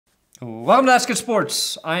Welcome to That's Good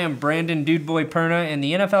Sports. I am Brandon Dudeboy Perna, and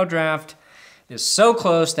the NFL Draft is so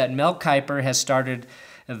close that Mel Kiper has started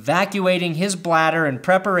evacuating his bladder in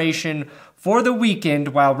preparation for the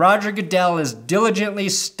weekend while Roger Goodell is diligently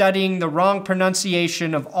studying the wrong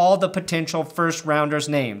pronunciation of all the potential first-rounders'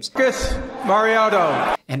 names.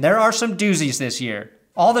 Mariotto. And there are some doozies this year.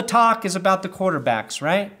 All the talk is about the quarterbacks,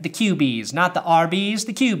 right? The QBs, not the RBs,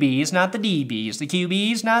 the QBs, not the DBs, the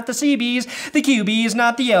QBs, not the CBs, the QBs,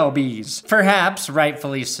 not the LBs. Perhaps,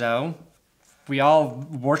 rightfully so. We all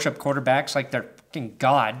worship quarterbacks like they're fucking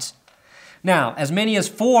gods. Now, as many as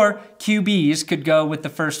 4 QBs could go with the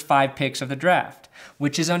first 5 picks of the draft,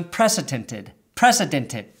 which is unprecedented.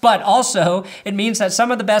 But also, it means that some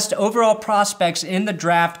of the best overall prospects in the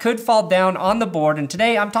draft could fall down on the board, and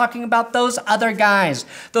today I'm talking about those other guys,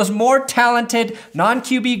 those more talented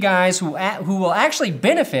non-QB guys who will actually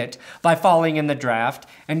benefit by falling in the draft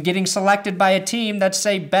and getting selected by a team that's,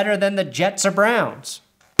 say, better than the Jets or Browns.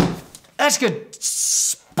 That's good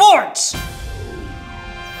sports!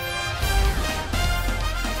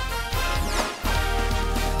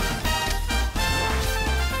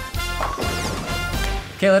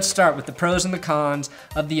 Okay, let's start with the pros and the cons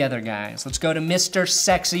of the other guys. Let's go to Mr.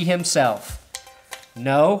 Sexy himself.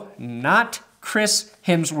 No, not Chris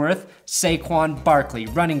Hemsworth, Saquon Barkley,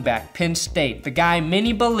 running back, Penn State. The guy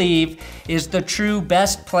many believe is the true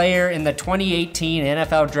best player in the 2018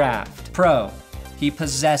 NFL Draft. Pro, he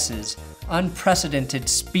possesses unprecedented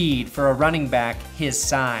speed for a running back his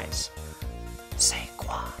size.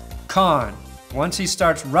 Saquon. Con, once he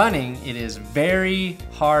starts running, it is very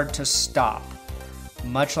hard to stop.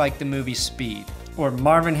 Much like the movie Speed. Or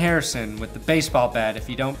Marvin Harrison with the baseball bat if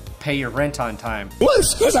you don't pay your rent on time. What?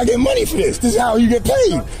 Because I get money for this. This is how you get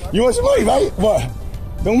paid. You want some money, right? What?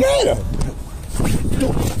 Don't matter.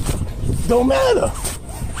 Don't matter.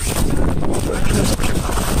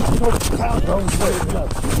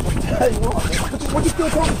 What you still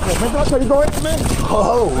talking for? Man, I'll tell you go ahead, man.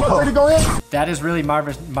 I'll tell you go ahead. That is really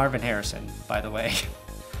Marvin Harrison, by the way.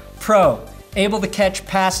 Pro, able to catch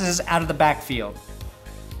passes out of the backfield.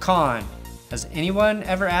 Con, has anyone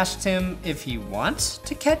ever asked him if he wants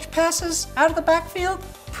to catch passes out of the backfield?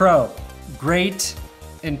 Pro, great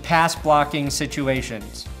in pass blocking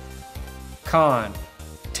situations. Con,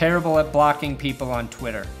 terrible at blocking people on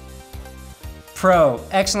Twitter. Pro,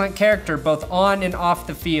 excellent character both on and off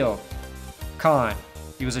the field. Con,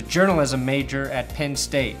 he was a journalism major at Penn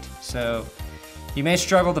State, so he may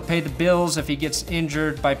struggle to pay the bills if he gets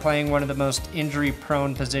injured by playing one of the most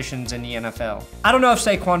injury-prone positions in the NFL. I don't know if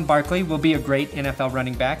Saquon Barkley will be a great NFL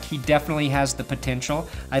running back. He definitely has the potential.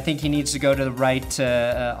 I think he needs to go to the right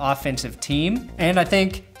offensive team. And I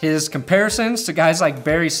think his comparisons to guys like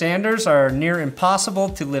Barry Sanders are near impossible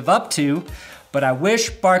to live up to. But I wish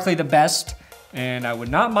Barkley the best, and I would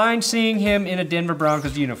not mind seeing him in a Denver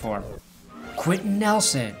Broncos uniform. Quenton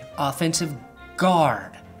Nelson, offensive guard.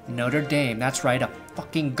 Notre Dame, that's right, a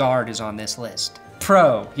fucking guard is on this list.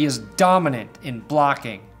 Pro, he is dominant in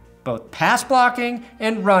blocking, both pass blocking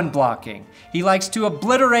and run blocking. He likes to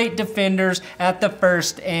obliterate defenders at the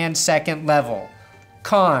first and second level.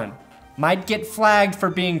 Con, might get flagged for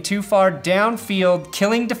being too far downfield,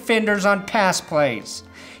 killing defenders on pass plays.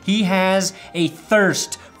 He has a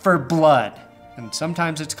thirst for blood, and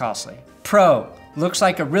sometimes it's costly. Pro, looks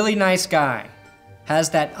like a really nice guy.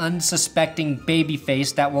 Has that unsuspecting baby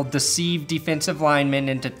face that will deceive defensive linemen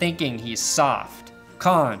into thinking he's soft.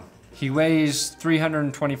 Con, he weighs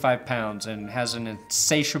 325 pounds and has an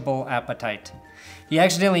insatiable appetite. He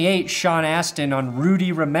accidentally ate Sean Astin on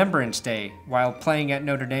Rudy Remembrance Day while playing at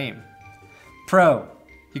Notre Dame. Pro,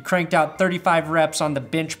 he cranked out 35 reps on the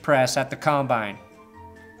bench press at the combine.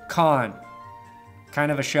 Con,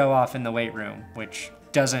 kind of a show off in the weight room, which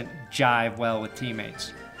doesn't jive well with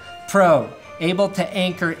teammates. Pro, able to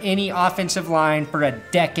anchor any offensive line for a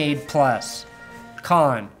decade plus.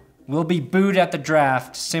 Con, will be booed at the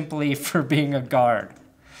draft simply for being a guard.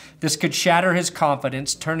 This could shatter his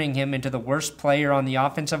confidence, turning him into the worst player on the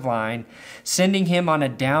offensive line, sending him on a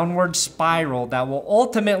downward spiral that will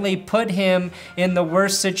ultimately put him in the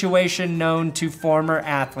worst situation known to former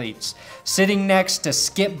athletes, sitting next to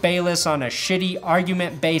Skip Bayless on a shitty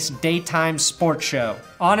argument-based daytime sports show.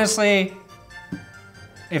 Honestly,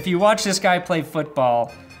 if you watch this guy play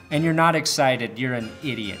football and you're not excited, you're an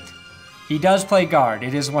idiot. He does play guard.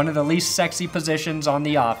 It is one of the least sexy positions on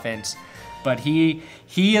the offense, but he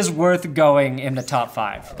is worth going in the top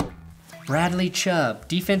 5. Bradley Chubb,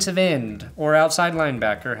 defensive end or outside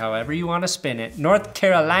linebacker, however you want to spin it. North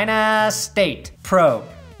Carolina State. Pro.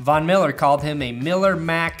 Von Miller called him a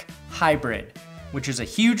Miller-Mack hybrid. which is a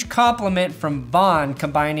huge compliment from Vaughn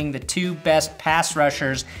combining the two best pass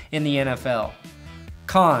rushers in the NFL.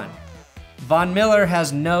 Con: Von Miller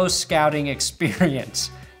has no scouting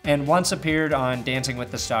experience and once appeared on Dancing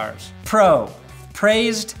with the Stars. Pro: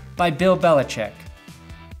 praised by Bill Belichick.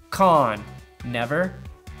 Con: never,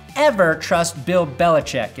 ever trust Bill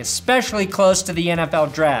Belichick, especially close to the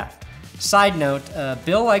NFL draft. Side note,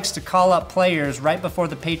 Bill likes to call up players right before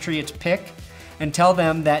the Patriots pick and tell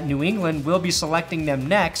them that New England will be selecting them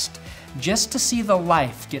next just to see the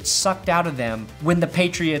life get sucked out of them when the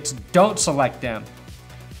Patriots don't select them.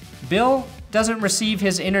 Bill doesn't receive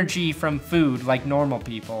his energy from food like normal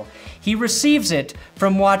people. He receives it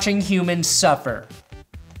from watching humans suffer.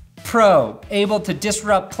 Pro: able to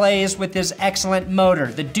disrupt plays with his excellent motor.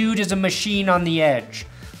 The dude is a machine on the edge.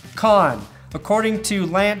 Con: according to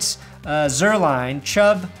Lance Zierlein,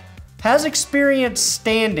 Chubb has experience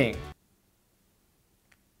standing.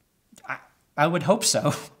 I would hope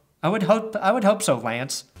so. I would hope so,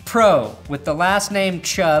 Lance. Pro: with the last name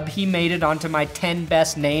Chubb, he made it onto my 10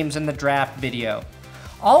 best names in the draft video.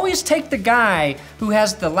 Always take the guy who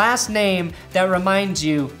has the last name that reminds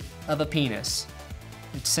you of a penis.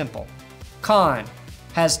 It's simple. Con: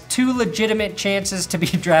 has 2 legitimate chances to be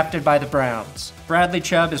drafted by the Browns. Bradley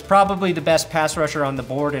Chubb is probably the best pass rusher on the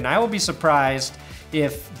board, and I will be surprised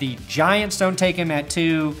if the Giants don't take him at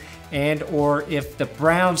 2 and or if the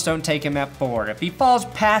Browns don't take him at 4. If he falls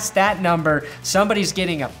past that number, somebody's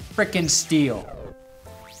getting a frickin' steal.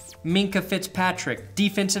 Minkah Fitzpatrick,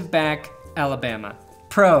 defensive back, Alabama.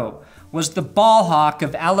 Pro: was the ball hawk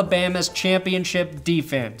of Alabama's championship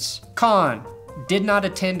defense. Con: did not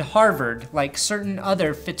attend Harvard like certain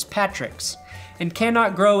other Fitzpatricks, and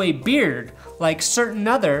cannot grow a beard like certain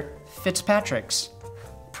other Fitzpatricks.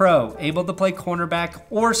 Pro: able to play cornerback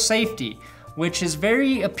or safety, which is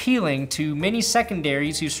very appealing to many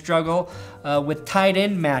secondaries who struggle with tight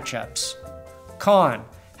end matchups. Con: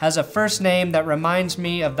 has a first name that reminds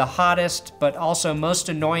me of the hottest but also most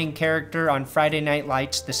annoying character on Friday Night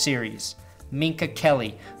Lights, the series, Minka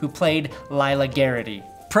Kelly, who played Lila Garrity.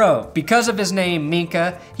 Pro: because of his name,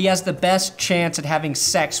 Minkah, he has the best chance at having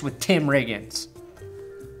sex with Tim Riggins.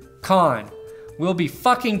 Con: will be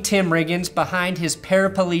fucking Tim Riggins behind his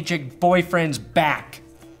paraplegic boyfriend's back.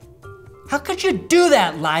 How could you do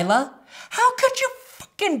that, Lila? How could you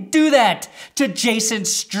fucking do that to Jason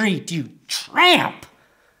Street, you tramp?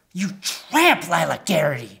 You tramp, Lila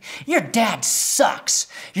Garrity. Your dad sucks.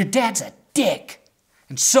 Your dad's a dick.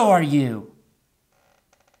 And so are you.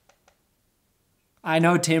 I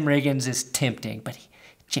know Tim Riggins is tempting, but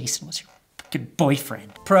Jason was your fucking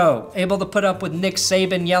boyfriend. Pro: able to put up with Nick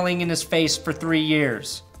Saban yelling in his face for 3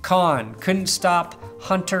 years. Con: couldn't stop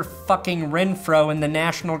Hunter fucking Renfro in the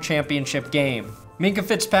national championship game. Minkah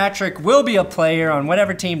Fitzpatrick will be a player on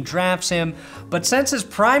whatever team drafts him, but since his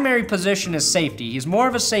primary position is safety, he's more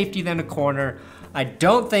of a safety than a corner. I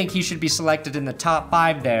don't think he should be selected in the top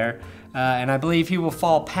 5 there, and I believe he will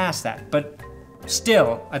fall past that, but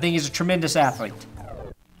still, I think he's a tremendous athlete.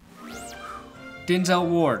 Denzel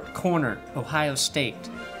Ward, corner, Ohio State.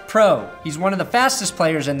 Pro: he's one of the fastest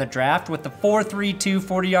players in the draft with the 4.32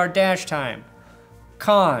 40-yard dash time.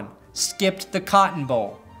 Con: skipped the Cotton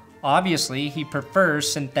Bowl. Obviously, he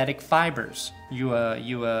prefers synthetic fibers. You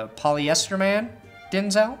a polyester man,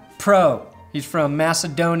 Denzel? Pro: he's from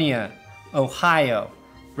Macedonia, Ohio,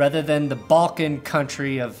 rather than the Balkan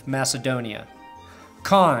country of Macedonia.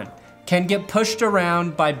 Con: can get pushed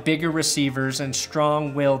around by bigger receivers and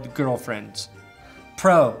strong-willed girlfriends.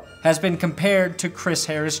 Pro: has been compared to Chris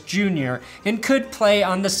Harris Jr. and could play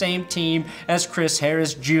on the same team as Chris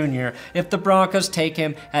Harris Jr. if the Broncos take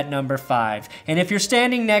him at number 5. And if you're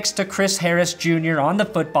standing next to Chris Harris Jr. on the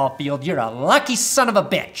football field, you're a lucky son of a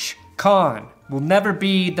bitch. Con: will never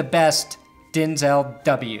be the best Denzel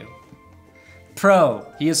W. Pro: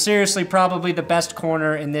 he is seriously probably the best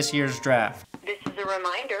corner in this year's draft. This is a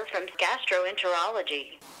reminder from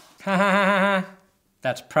gastroenterology. Ha ha ha ha.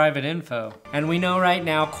 That's private info. And we know right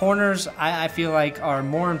now, corners, I feel like, are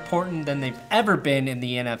more important than they've ever been in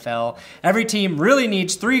the NFL. Every team really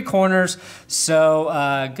needs 3 corners,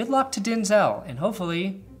 so good luck to Denzel, and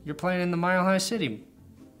hopefully you're playing in the Mile High City.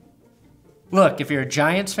 Look, if you're a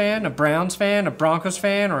Giants fan, a Browns fan, a Broncos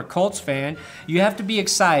fan, or a Colts fan, you have to be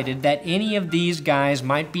excited that any of these guys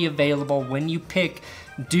might be available when you pick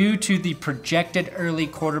due to the projected early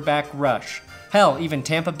quarterback rush. Hell, even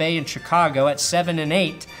Tampa Bay and Chicago at 7 and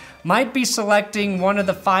 8 might be selecting one of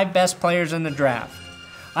the 5 best players in the draft.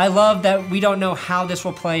 I love that we don't know how this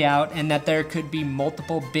will play out and that there could be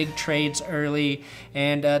multiple big trades early.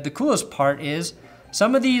 And the coolest part is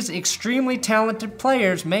some of these extremely talented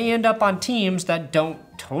players may end up on teams that don't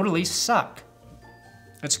totally suck.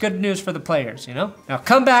 It's good news for the players, you know? Now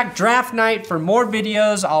come back draft night for more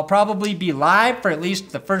videos. I'll probably be live for at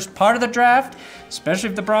least the first part of the draft, especially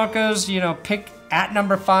if the Broncos, you know, pick at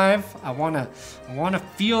number 5. I wanna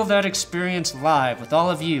feel that experience live with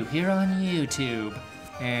all of you here on YouTube.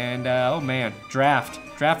 And oh man, draft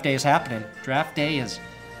day is happening. Draft day is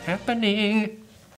happening.